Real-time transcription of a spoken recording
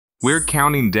We're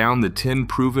counting down the 10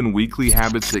 proven weekly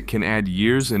habits that can add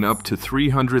years and up to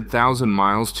 300,000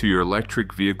 miles to your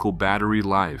electric vehicle battery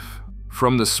life.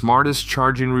 From the smartest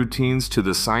charging routines to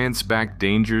the science-backed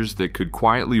dangers that could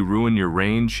quietly ruin your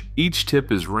range, each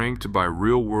tip is ranked by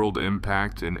real-world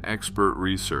impact and expert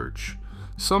research.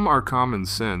 Some are common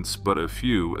sense, but a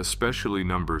few, especially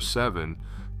number 7,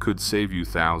 could save you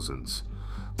thousands.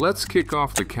 Let's kick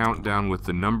off the countdown with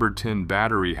the number 10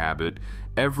 battery habit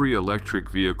every electric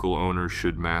vehicle owner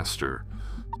should master.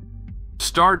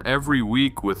 Start every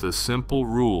week with a simple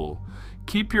rule.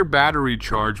 Keep your battery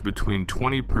charge between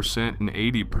 20% and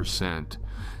 80%.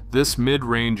 This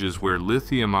mid-range is where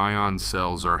lithium-ion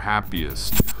cells are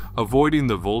happiest, avoiding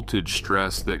the voltage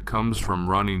stress that comes from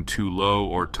running too low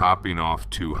or topping off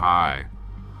too high.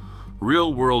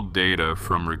 Real-world data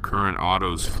from Recurrent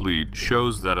Auto's fleet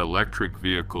shows that electric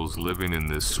vehicles living in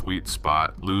this sweet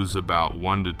spot lose about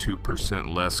 1 to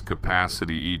 2% less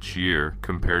capacity each year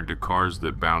compared to cars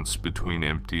that bounce between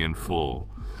empty and full.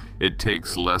 It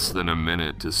takes less than a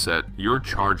minute to set your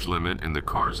charge limit in the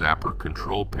car's app or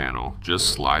control panel. Just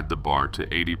slide the bar to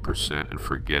 80% and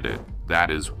forget it.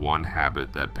 That is one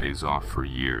habit that pays off for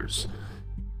years.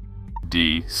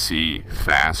 DC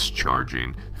fast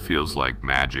charging feels like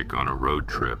magic on a road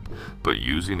trip, but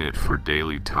using it for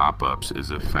daily top-ups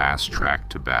is a fast track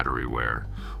to battery wear.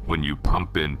 When you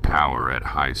pump in power at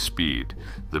high speed,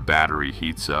 the battery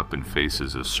heats up and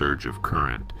faces a surge of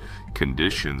current,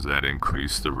 conditions that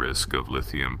increase the risk of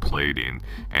lithium plating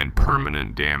and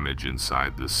permanent damage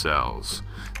inside the cells.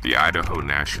 The Idaho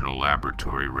National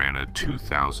Laboratory ran a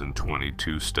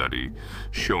 2022 study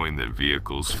showing that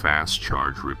vehicles fast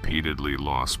charged repeatedly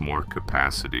lost more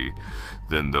capacity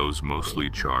than those mostly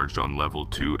charged on level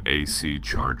 2 AC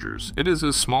chargers. It is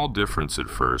a small difference at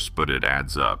first, but it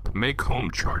adds up. Make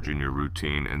home charging your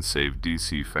routine and save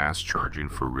DC fast charging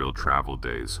for real travel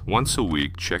days. Once a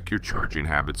week, check your charging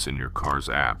habits in your car's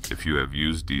app. If you have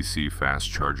used DC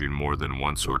fast charging more than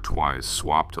once or twice,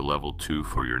 swap to level 2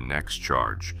 for your next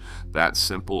charge. That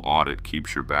simple audit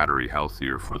keeps your battery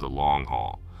healthier for the long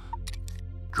haul.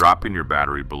 Dropping your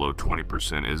battery below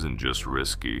 20% isn't just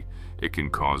risky, it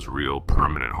can cause real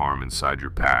permanent harm inside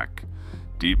your pack.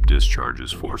 Deep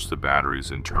discharges force the battery's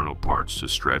internal parts to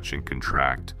stretch and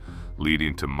contract,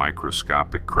 leading to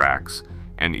microscopic cracks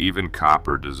and even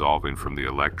copper dissolving from the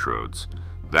electrodes.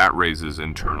 That raises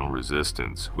internal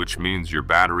resistance, which means your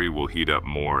battery will heat up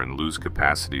more and lose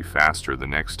capacity faster the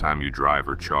next time you drive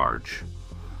or charge.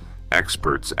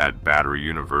 Experts at Battery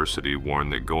University warn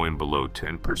that going below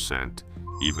 10%,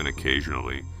 even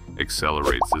occasionally,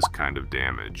 accelerates this kind of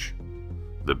damage.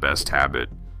 The best habit: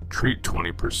 treat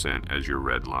 20% as your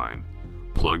red line.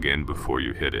 Plug in before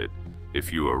you hit it.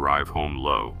 If you arrive home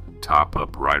low, top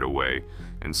up right away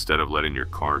instead of letting your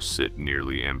car sit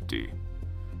nearly empty.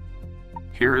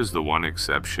 Here is the one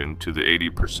exception to the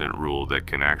 80% rule that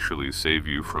can actually save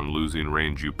you from losing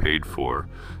range you paid for,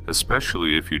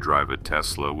 especially if you drive a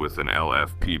Tesla with an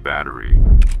LFP battery.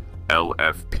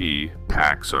 LFP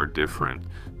packs are different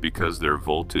because their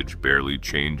voltage barely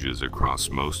changes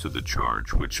across most of the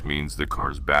charge, which means the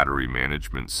car's battery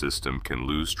management system can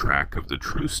lose track of the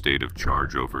true state of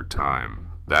charge over time.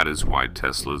 That is why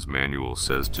Tesla's manual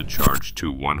says to charge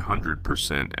to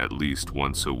 100% at least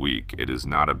once a week. It is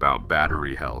not about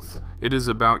battery health. It is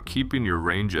about keeping your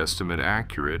range estimate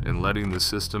accurate and letting the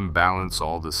system balance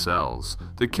all the cells.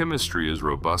 The chemistry is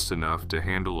robust enough to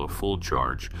handle a full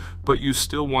charge, but you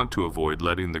still want to avoid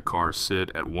letting the car sit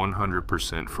at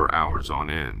 100% for hours on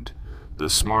end. The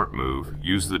smart move: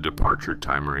 use the departure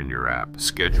timer in your app.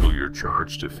 Schedule your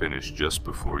charge to finish just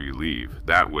before you leave.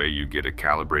 That way you get a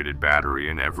calibrated battery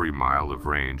in every mile of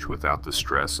range without the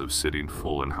stress of sitting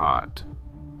full and hot.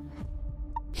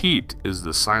 Heat is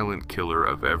the silent killer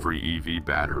of every EV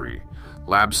battery.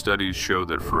 Lab studies show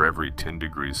that for every 10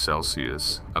 degrees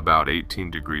Celsius, about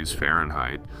 18 degrees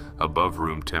Fahrenheit, above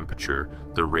room temperature,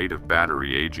 the rate of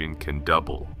battery aging can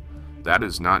double. That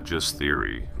is not just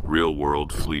theory.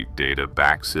 Real-world fleet data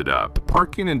backs it up.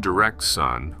 Parking in direct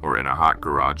sun or in a hot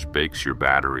garage bakes your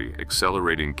battery,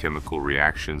 accelerating chemical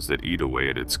reactions that eat away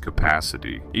at its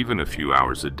capacity. Even a few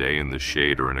hours a day in the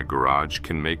shade or in a garage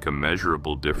can make a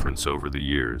measurable difference over the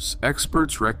years.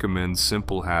 Experts recommend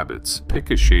simple habits. Pick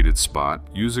a shaded spot,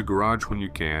 use a garage when you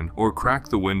can, or crack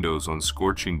the windows on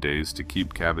scorching days to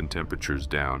keep cabin temperatures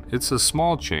down. It's a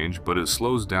small change, but it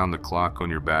slows down the clock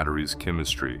on your battery's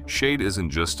chemistry. Shade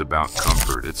isn't just about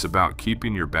comfort, it's about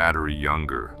keeping your battery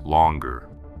younger, longer.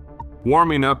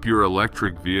 Warming up your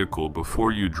electric vehicle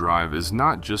before you drive is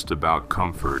not just about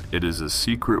comfort, it is a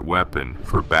secret weapon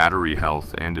for battery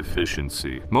health and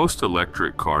efficiency. Most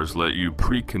electric cars let you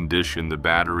precondition the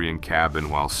battery and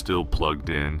cabin while still plugged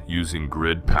in, using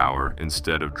grid power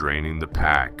instead of draining the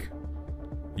pack.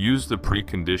 Use the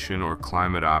precondition or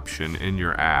climate option in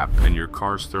your app, and your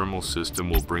car's thermal system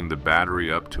will bring the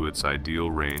battery up to its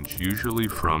ideal range, usually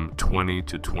from 20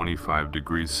 to 25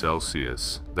 degrees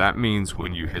Celsius. That means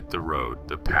when you hit the road,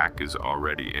 the pack is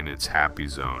already in its happy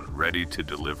zone, ready to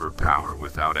deliver power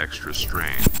without extra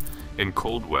strain. In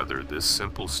cold weather, this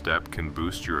simple step can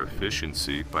boost your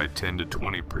efficiency by 10 to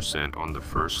 20% on the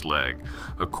first leg,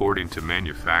 according to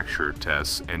manufacturer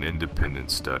tests and independent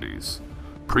studies.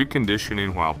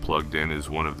 Preconditioning while plugged in is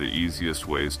one of the easiest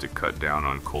ways to cut down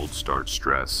on cold start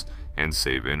stress and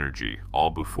save energy, all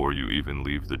before you even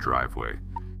leave the driveway.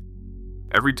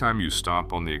 Every time you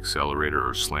stomp on the accelerator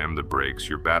or slam the brakes,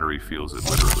 your battery feels it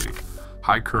literally.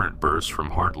 High current bursts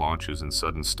from hard launches and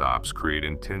sudden stops create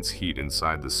intense heat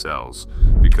inside the cells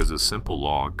because a simple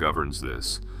law governs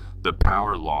this. The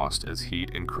power lost as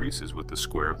heat increases with the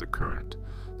square of the current.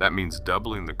 That means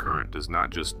doubling the current does not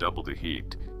just double the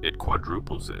heat, it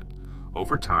quadruples it.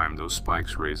 Over time, those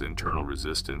spikes raise internal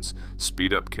resistance,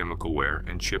 speed up chemical wear,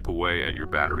 and chip away at your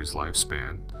battery's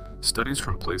lifespan. Studies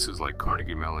from places like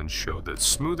Carnegie Mellon show that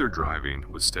smoother driving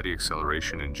with steady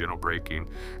acceleration and gentle braking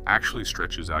actually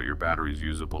stretches out your battery's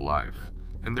usable life.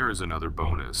 And there is another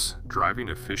bonus. Driving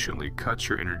efficiently cuts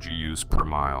your energy use per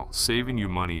mile, saving you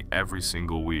money every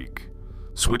single week.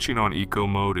 Switching on eco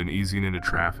mode and easing into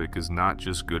traffic is not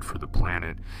just good for the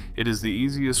planet, it is the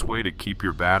easiest way to keep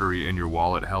your battery and your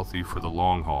wallet healthy for the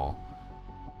long haul.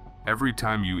 Every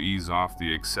time you ease off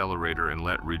the accelerator and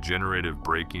let regenerative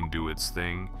braking do its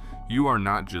thing, you are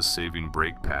not just saving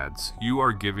brake pads, you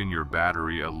are giving your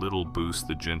battery a little boost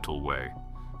the gentle way.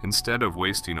 Instead of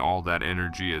wasting all that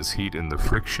energy as heat in the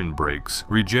friction brakes,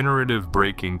 regenerative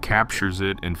braking captures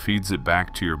it and feeds it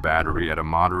back to your battery at a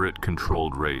moderate,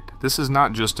 controlled rate. This is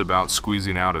not just about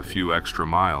squeezing out a few extra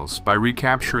miles. By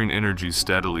recapturing energy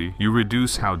steadily, you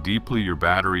reduce how deeply your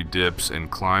battery dips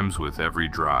and climbs with every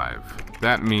drive.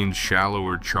 That means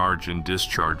shallower charge and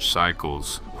discharge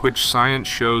cycles, which science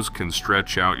shows can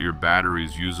stretch out your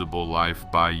battery's usable life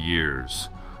by years.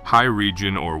 High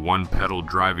regen or one-pedal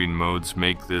driving modes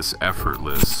make this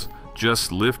effortless.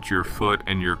 Just lift your foot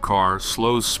and your car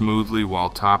slows smoothly while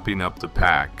topping up the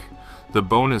pack. The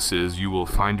bonus is you will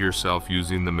find yourself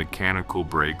using the mechanical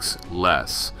brakes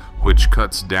less, which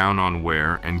cuts down on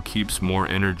wear and keeps more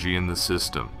energy in the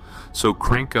system. So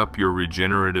crank up your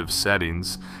regenerative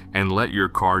settings and let your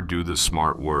car do the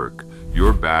smart work.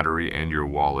 Your battery and your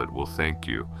wallet will thank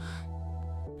you.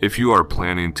 If you are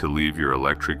planning to leave your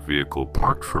electric vehicle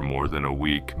parked for more than a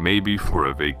week, maybe for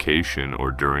a vacation or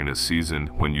during a season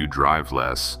when you drive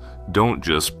less, don't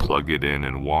just plug it in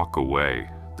and walk away.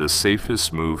 The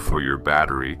safest move for your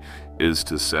battery is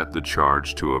to set the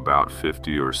charge to about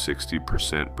 50 or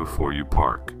 60% before you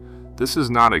park. This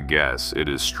is not a guess, it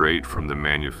is straight from the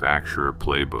manufacturer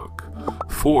playbook.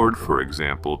 Ford, for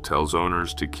example, tells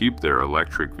owners to keep their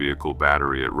electric vehicle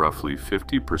battery at roughly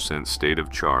 50% state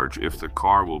of charge if the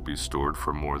car will be stored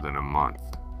for more than a month.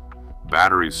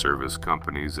 Battery service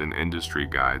companies and industry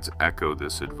guides echo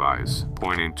this advice,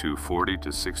 pointing to 40 to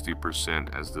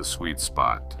 60% as the sweet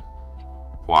spot.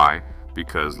 Why?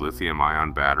 Because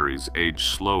lithium-ion batteries age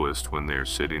slowest when they are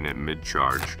sitting at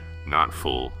mid-charge, not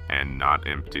full and not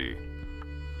empty.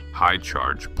 High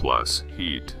charge plus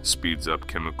heat speeds up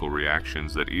chemical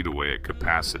reactions that eat away at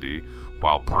capacity,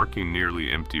 while parking nearly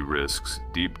empty risks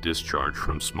deep discharge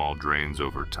from small drains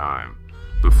over time.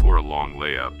 Before a long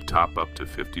layup, top up to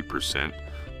 50%,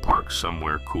 park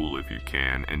somewhere cool if you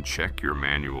can, and check your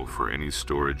manual for any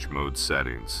storage mode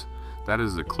settings. That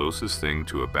is the closest thing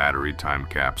to a battery time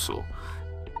capsule.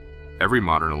 Every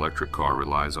modern electric car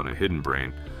relies on a hidden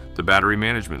brain, the battery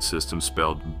management system,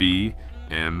 spelled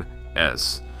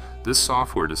BMS. This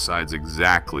software decides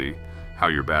exactly how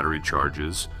your battery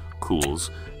charges, cools,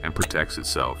 and protects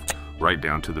itself, right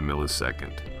down to the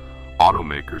millisecond.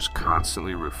 Automakers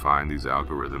constantly refine these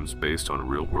algorithms based on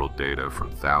real-world data from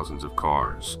thousands of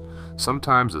cars.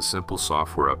 Sometimes a simple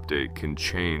software update can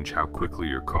change how quickly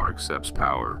your car accepts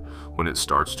power when it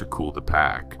starts to cool the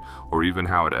pack, or even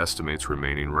how it estimates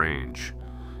remaining range.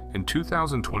 In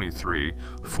 2023,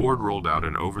 Ford rolled out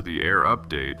an over-the-air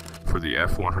update for the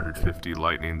F-150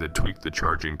 Lightning that tweaked the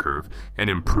charging curve and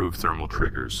improved thermal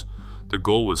triggers. The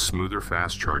goal was smoother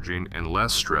fast charging and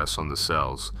less stress on the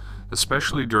cells,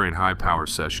 especially during high-power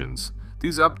sessions.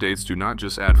 These updates do not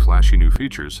just add flashy new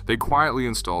features, they quietly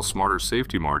install smarter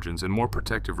safety margins and more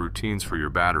protective routines for your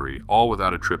battery, all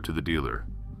without a trip to the dealer.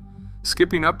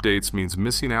 Skipping updates means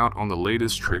missing out on the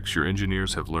latest tricks your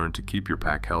engineers have learned to keep your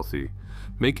pack healthy.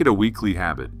 Make it a weekly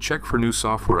habit. Check for new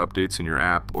software updates in your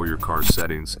app or your car's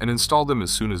settings and install them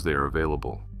as soon as they are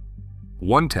available.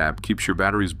 One tap keeps your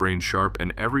battery's brain sharp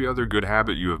and every other good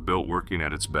habit you have built working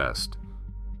at its best.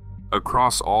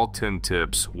 Across all 10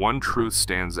 tips, one truth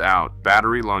stands out.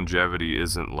 Battery longevity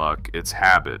isn't luck, it's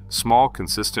habit. Small,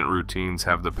 consistent routines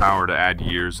have the power to add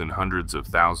years and hundreds of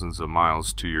thousands of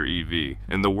miles to your EV.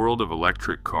 In the world of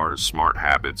electric cars, smart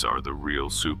habits are the real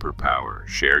superpower.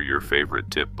 Share your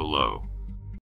favorite tip below.